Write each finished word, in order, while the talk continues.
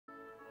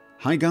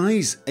Hi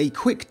guys, a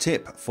quick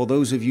tip for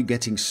those of you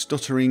getting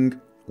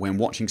stuttering when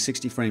watching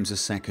 60 frames a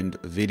second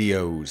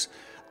videos.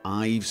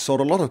 I saw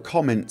a lot of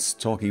comments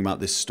talking about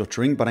this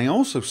stuttering, but I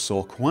also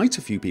saw quite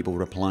a few people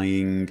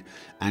replying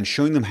and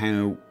showing them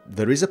how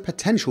there is a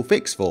potential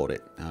fix for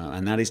it,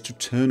 and that is to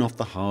turn off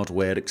the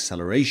hardware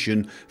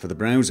acceleration for the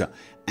browser.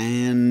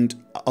 And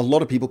a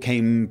lot of people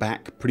came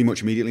back pretty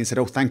much immediately and said,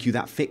 oh, thank you,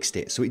 that fixed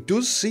it. So it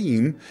does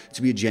seem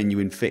to be a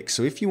genuine fix.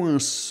 So if you are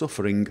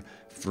suffering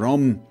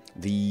from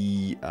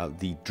the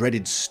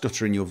dreaded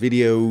stutter in your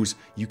videos,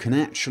 you can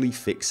actually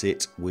fix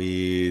it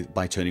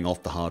by turning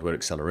off the hardware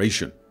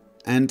acceleration.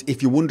 And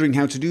if you're wondering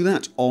how to do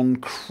that, on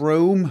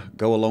Chrome,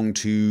 go along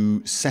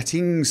to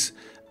Settings,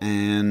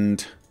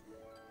 and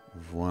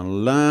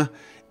voila,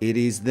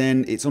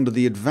 it's under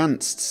the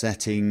Advanced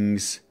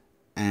Settings,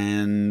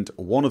 and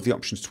one of the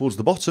options towards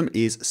the bottom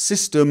is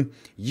System,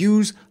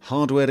 Use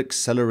Hardware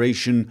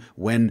Acceleration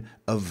when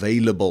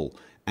available,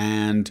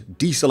 and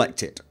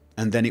deselect it,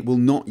 and then it will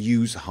not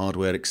use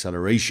hardware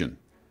acceleration.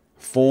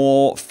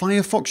 For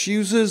Firefox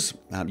users,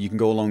 you can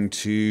go along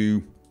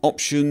to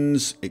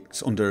Options,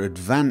 it's under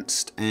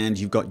Advanced, and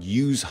you've got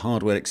Use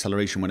Hardware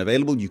Acceleration when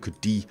available. You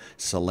could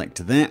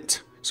deselect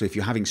that. So if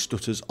you're having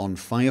stutters on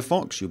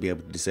Firefox, you'll be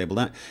able to disable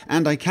that.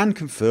 And I can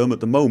confirm at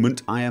the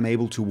moment I am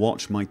able to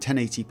watch my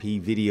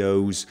 1080p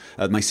videos,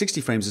 my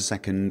 60 frames a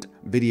second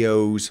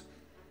videos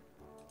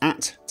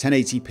at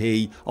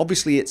 1080p.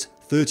 Obviously it's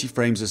 30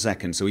 frames a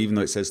second, so even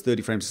though it says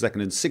 30 frames a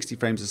second and 60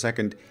 frames a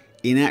second,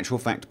 in actual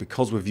fact,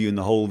 because we're viewing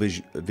the whole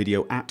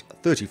video at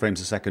 30 frames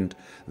a second,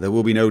 there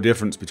will be no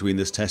difference between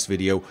this test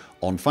video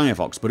on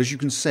Firefox. But as you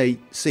can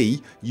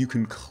see, you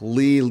can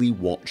clearly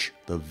watch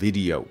the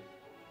video.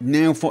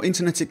 Now for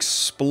Internet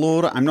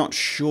Explorer, I'm not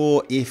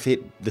sure if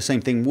the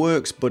same thing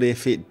works, but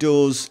if it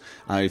does,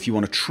 if you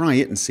want to try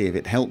it and see if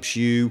it helps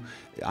you,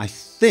 I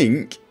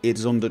think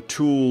it's under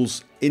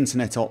Tools,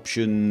 Internet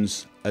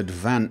Options,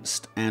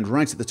 Advanced, and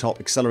right at the top,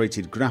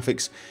 Accelerated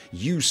Graphics.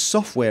 Use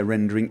software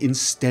rendering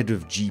instead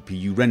of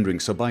GPU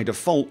rendering. So by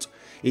default,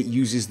 it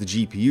uses the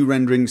GPU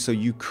rendering, so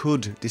you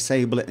could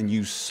disable it and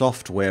use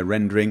software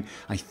rendering.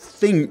 I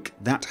think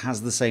that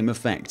has the same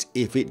effect.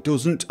 If it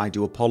doesn't, I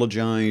do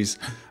apologize.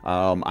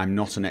 I'm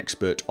not an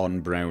expert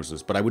on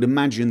browsers, but I would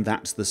imagine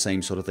that's the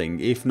same sort of thing.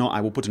 If not,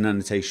 I will put an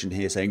annotation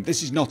here saying,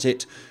 this is not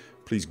it.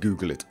 Please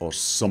Google it or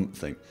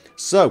something.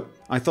 So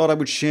I thought I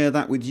would share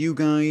that with you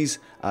guys.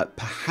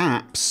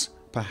 Perhaps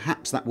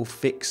that will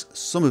fix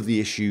some of the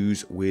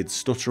issues with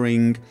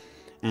stuttering,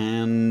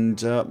 and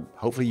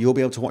hopefully you'll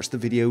be able to watch the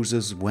videos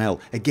as well.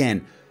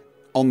 Again,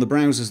 on the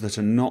browsers that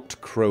are not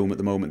Chrome at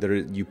the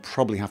moment, you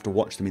probably have to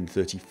watch them in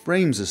 30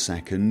 frames a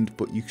second,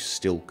 but you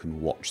still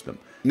can watch them.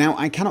 Now,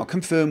 I cannot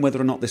confirm whether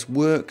or not this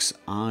works.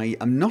 I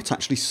am not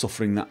actually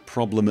suffering that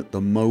problem at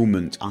the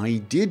moment. I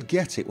did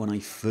get it when I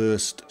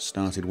first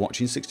started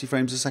watching 60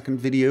 frames a second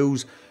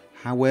videos.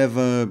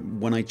 However,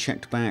 when I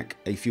checked back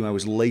a few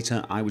hours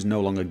later, I was no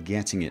longer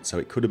getting it. So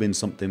it could have been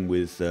something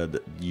with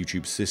the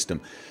YouTube system.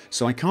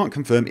 So I can't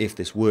confirm if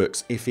this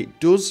works. If it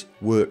does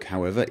work,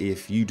 however,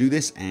 if you do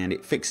this and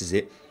it fixes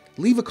it,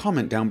 leave a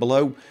comment down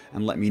below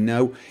and let me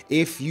know.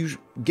 If you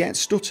get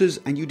stutters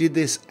and you did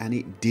this and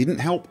it didn't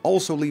help,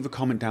 also leave a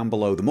comment down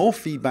below. The more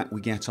feedback we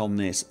get on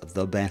this,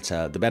 the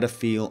better. The better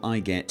feel I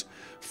get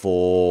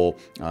for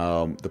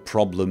the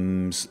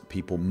problems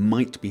people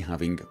might be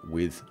having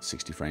with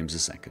 60 frames a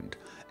second.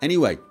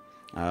 Anyway,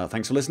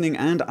 thanks for listening,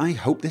 and I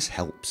hope this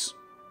helps.